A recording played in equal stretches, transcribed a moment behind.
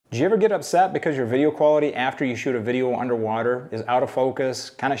Do you ever get upset because your video quality after you shoot a video underwater is out of focus,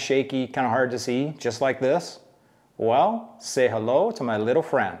 kind of shaky, kind of hard to see, just like this? Well, say hello to my little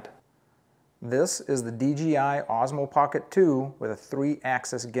friend. This is the DJI Osmo Pocket 2 with a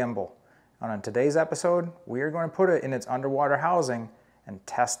 3-axis gimbal. And on today's episode, we are going to put it in its underwater housing and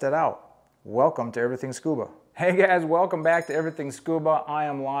test it out. Welcome to Everything Scuba. Hey guys, welcome back to Everything Scuba. I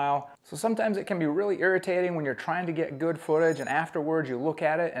am Lyell. So sometimes it can be really irritating when you're trying to get good footage and afterwards you look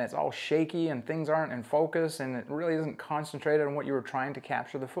at it and it's all shaky and things aren't in focus and it really isn't concentrated on what you were trying to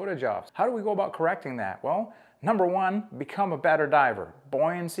capture the footage of. How do we go about correcting that? Well, number one, become a better diver.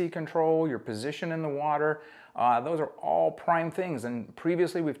 Buoyancy control, your position in the water, those are all prime things. And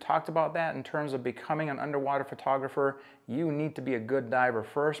previously we've talked about that in terms of becoming an underwater photographer. You need to be a good diver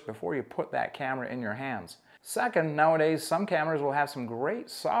first before you put that camera in your hands. Second, nowadays some cameras will have some great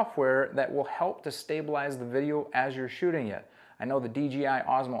software that will help to stabilize the video as you're shooting it. I know the DJI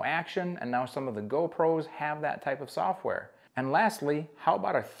Osmo Action and now some of the GoPros have that type of software. And lastly, how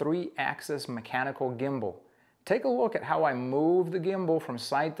about a 3-axis mechanical gimbal? Take a look at how I move the gimbal from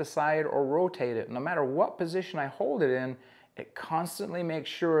side to side or rotate it. No matter what position I hold it in, it constantly makes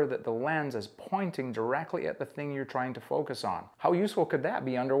sure that the lens is pointing directly at the thing you're trying to focus on. How useful could that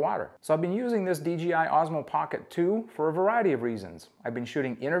be underwater? So I've been using this DJI Osmo Pocket 2 for a variety of reasons. I've been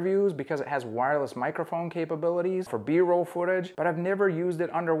shooting interviews because it has wireless microphone capabilities for B-roll footage, but I've never used it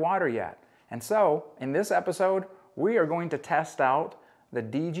underwater yet. And so, in this episode, we are going to test out the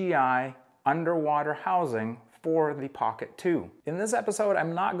DJI underwater housing for the Pocket 2. In this episode,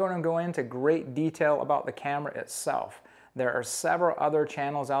 I'm not going to go into great detail about the camera itself. There are several other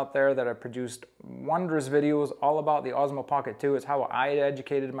channels out there that have produced wondrous videos all about the Osmo Pocket 2. It's how I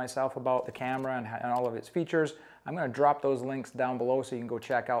educated myself about the camera and all of its features. I'm going to drop those links down below so you can go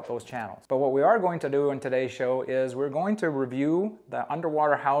check out those channels. But what we are going to do in today's show is we're going to review the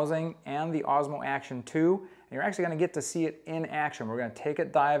underwater housing and the Osmo Action 2. And you're actually going to get to see it in action. We're going to take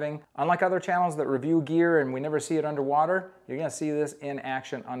it diving. Unlike other channels that review gear and we never see it underwater, you're going to see this in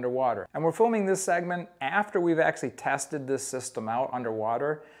action underwater. And we're filming this segment after we've actually tested this system out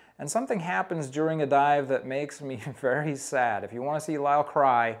underwater. And something happens during a dive that makes me very sad. If you want to see Lyell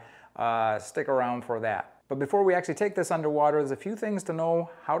cry, stick around for that. But before we actually take this underwater, there's a few things to know: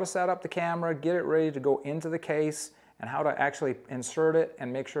 how to set up the camera, get it ready to go into the case, and how to actually insert it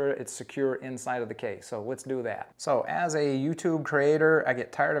and make sure it's secure inside of the case. So let's do that. So as a YouTube creator, I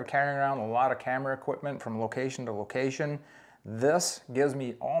get tired of carrying around a lot of camera equipment from location to location. This gives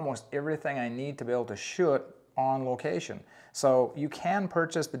me almost everything I need to be able to shoot on location. So you can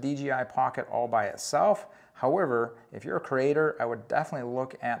purchase the DJI Pocket all by itself. However, if you're a creator, I would definitely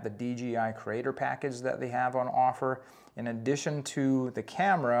look at the DJI Creator Package that they have on offer. In addition to the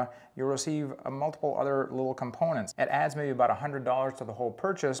camera, you'll receive multiple other little components. It adds maybe about $100 to the whole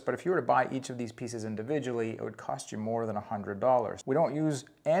purchase, but if you were to buy each of these pieces individually, it would cost you more than $100. We don't use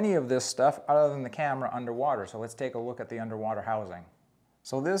any of this stuff other than the camera underwater, so let's take a look at the underwater housing.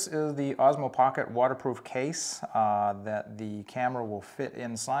 So this is the Osmo Pocket waterproof case that the camera will fit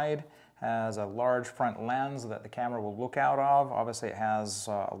inside. Has a large front lens that the camera will look out of. Obviously it has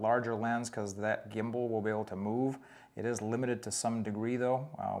a larger lens because that gimbal will be able to move. It is limited to some degree though,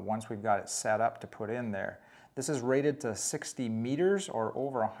 once we've got it set up to put in there. This is rated to 60 meters or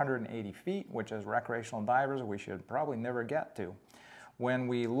over 180 feet, which as recreational divers we should probably never get to. When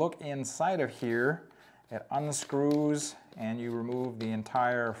we look inside of here, it unscrews and you remove the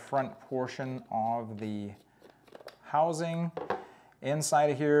entire front portion of the housing. Inside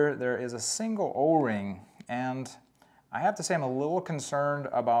of here, there is a single O-ring, and I have to say I'm a little concerned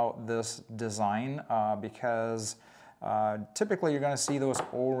about this design because typically you're going to see those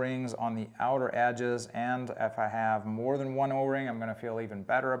O-rings on the outer edges, and if I have more than one O-ring, I'm going to feel even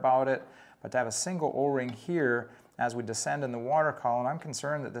better about it. But to have a single O-ring here as we descend in the water column, I'm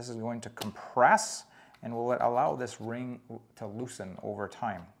concerned that this is going to compress and will allow this ring to loosen over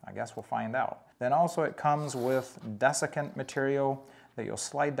time. I guess we'll find out. Then also it comes with desiccant material that you'll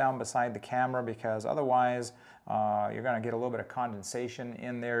slide down beside the camera because otherwise you're going to get a little bit of condensation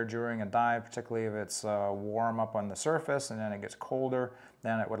in there during a dive, particularly if it's warm up on the surface and then it gets colder.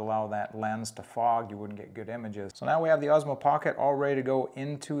 Then it would allow that lens to fog. You wouldn't get good images. So now we have the Osmo Pocket all ready to go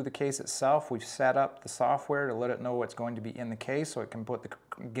into the case itself. We've set up the software to let it know what's going to be in the case so it can put the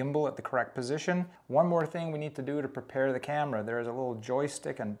gimbal at the correct position. One more thing we need to do to prepare the camera. There is a little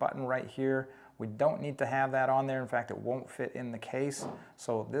joystick and button right here. We don't need to have that on there. In fact, it won't fit in the case.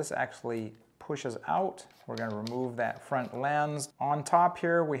 So this actually pushes out. We're going to remove that front lens. On top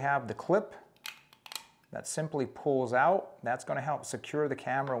here we have the clip that simply pulls out. That's going to help secure the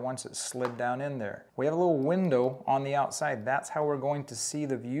camera once it's slid down in there. We have a little window on the outside. That's how we're going to see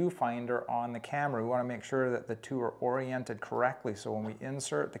the viewfinder on the camera. We want to make sure that the two are oriented correctly. So when we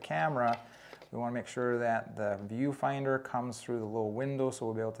insert the camera, we want to make sure that the viewfinder comes through the little window so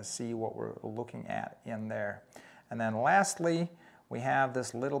we'll be able to see what we're looking at in there. And then lastly, we have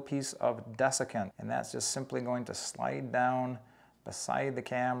this little piece of desiccant, and that's just simply going to slide down beside the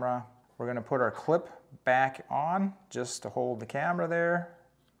camera. We're going to put our clip back on just to hold the camera there.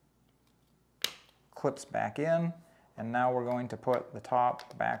 Clips back in, and now we're going to put the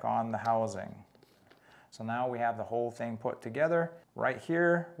top back on the housing. So now we have the whole thing put together. Right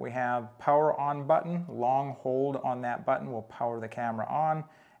here we have power on button. Long hold on that button will power the camera on,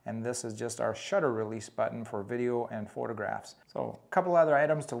 and this is just our shutter release button for video and photographs. So a couple other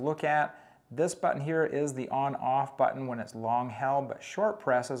items to look at. This button here is the on-off button when it's long held, but short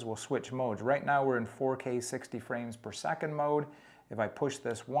presses will switch modes. Right now we're in 4K 60 frames per second mode. If I push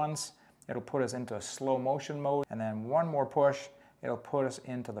this once, it'll put us into a slow motion mode, and then one more push, it'll put us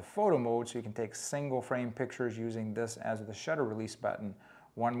into the photo mode so you can take single frame pictures using this as the shutter release button.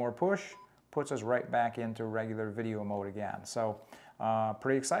 One more push puts us right back into regular video mode again. So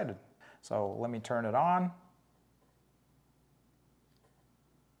pretty excited. So let me turn it on.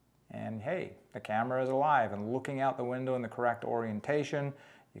 And hey, the camera is alive and looking out the window in the correct orientation.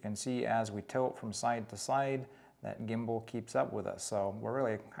 You can see as we tilt from side to side, that gimbal keeps up with us. So we're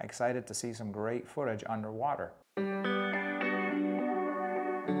really excited to see some great footage underwater.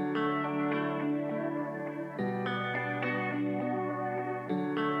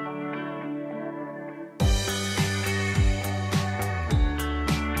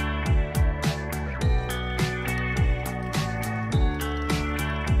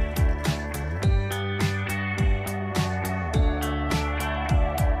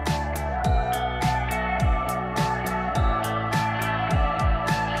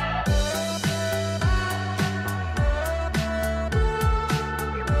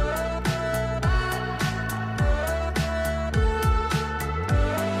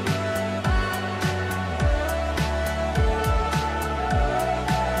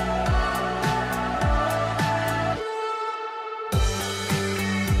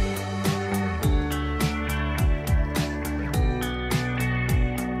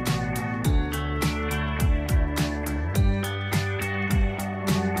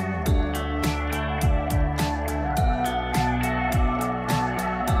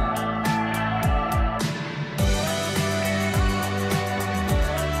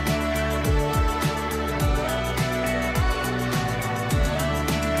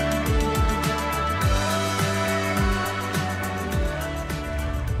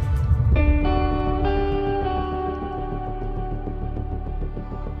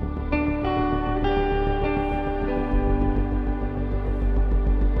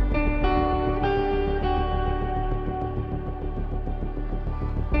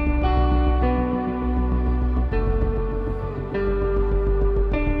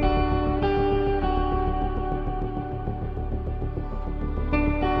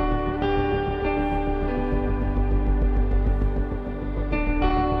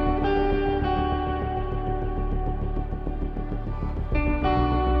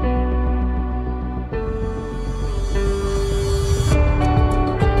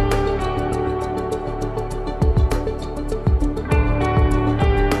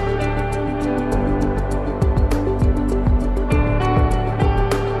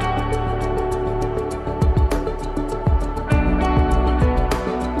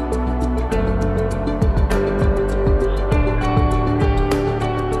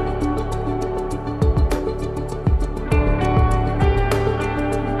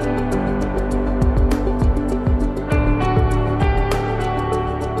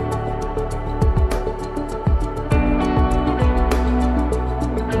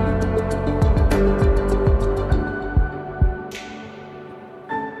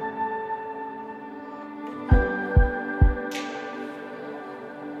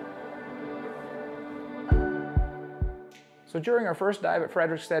 So during our first dive at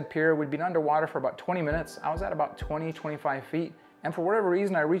Frederiksted Pier, we'd been underwater for about 20 minutes. I was at about 20-25 feet. And for whatever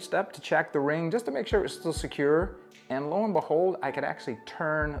reason, I reached up to check the ring just to make sure it was still secure. And lo and behold, I could actually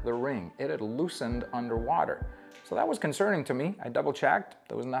turn the ring. It had loosened underwater. So that was concerning to me. I double checked,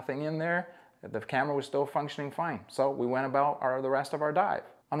 there was nothing in there. The camera was still functioning fine. So we went about the rest of our dive.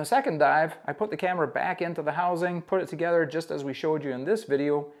 On the second dive, I put the camera back into the housing, put it together just as we showed you in this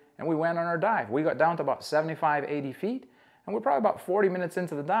video, and we went on our dive. We got down to about 75-80 feet, and we're probably about 40 minutes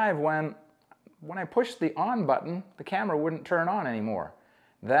into the dive when I pushed the on button, the camera wouldn't turn on anymore.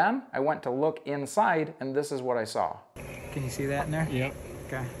 Then I went to look inside, and this is what I saw. Can you see that in there? Yep.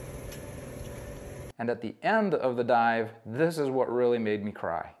 Okay. And at the end of the dive, this is what really made me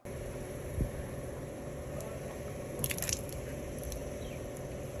cry.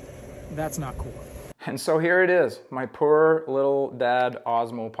 That's not cool. And so here it is, my poor little dad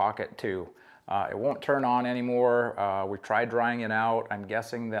Osmo Pocket 2. It won't turn on anymore. We tried drying it out. I'm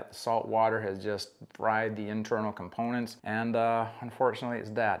guessing that the salt water has just fried the internal components, and unfortunately it's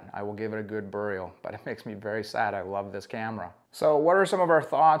dead. I will give it a good burial, but it makes me very sad. I love this camera. So what are some of our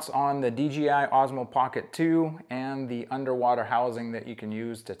thoughts on the DJI Osmo Pocket 2 and the underwater housing that you can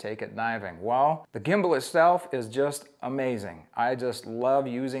use to take it diving? Well, the gimbal itself is just amazing. I just love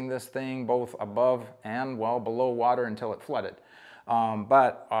using this thing both above and well below water until it flooded.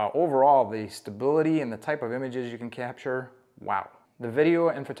 But overall, the stability and the type of images you can capture, wow. The video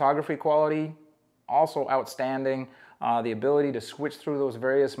and photography quality, also outstanding. The ability to switch through those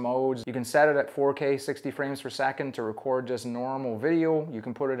various modes. You can set it at 4K 60 frames per second to record just normal video. You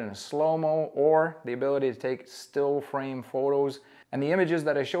can put it in a slow-mo, or the ability to take still frame photos. And the images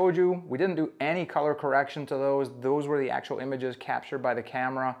that I showed you, we didn't do any color correction to those. Those were the actual images captured by the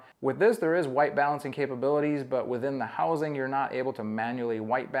camera. With this, there is white balancing capabilities, but within the housing, you're not able to manually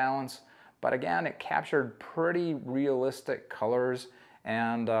white balance. But again, it captured pretty realistic colors,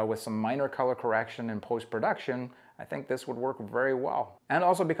 and with some minor color correction in post-production, I think this would work very well. And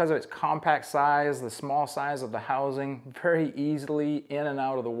also because of its compact size, the small size of the housing, very easily in and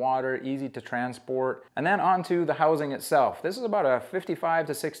out of the water, easy to transport. And then onto the housing itself. This is about a $55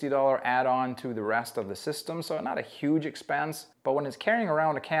 to $60 add-on to the rest of the system, so not a huge expense. But when it's carrying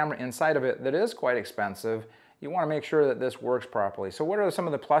around a camera inside of it that is quite expensive, you want to make sure that this works properly. So what are some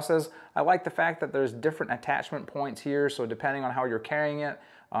of the pluses? I like the fact that there's different attachment points here, so depending on how you're carrying it,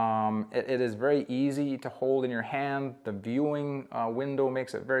 it is very easy to hold in your hand. The viewing window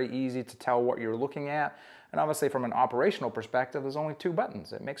makes it very easy to tell what you're looking at. And obviously from an operational perspective, there's only 2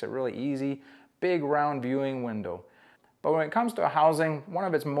 buttons. It makes it really easy. Big round viewing window. But when it comes to a housing, one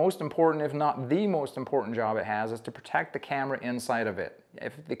of its most important, if not the most important job it has, is to protect the camera inside of it.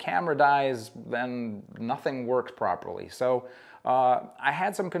 If the camera dies, then nothing works properly. So I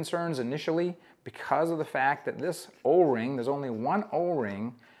had some concerns initially because of the fact that this O-ring, there's only one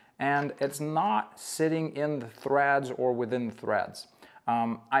O-ring, and it's not sitting in the threads or within the threads.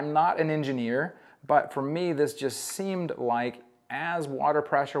 I'm not an engineer, but for me, this just seemed like as water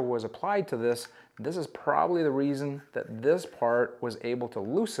pressure was applied to this, this is probably the reason that this part was able to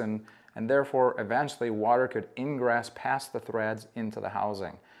loosen, and therefore eventually water could ingress past the threads into the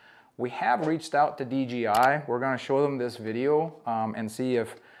housing. We have reached out to DJI. We're going to show them this video and see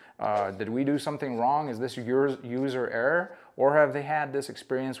if did we do something wrong? Is this your user error? Or have they had this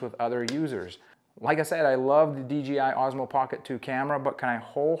experience with other users? Like I said, I love the DJI Osmo Pocket 2 camera, but can I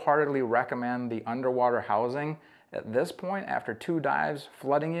wholeheartedly recommend the underwater housing? At this point, after 2 dives,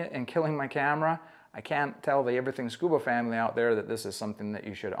 flooding it and killing my camera, I can't tell the Everything Scuba family out there that this is something that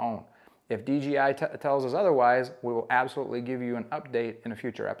you should own. If DJI tells us otherwise, we will absolutely give you an update in a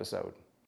future episode.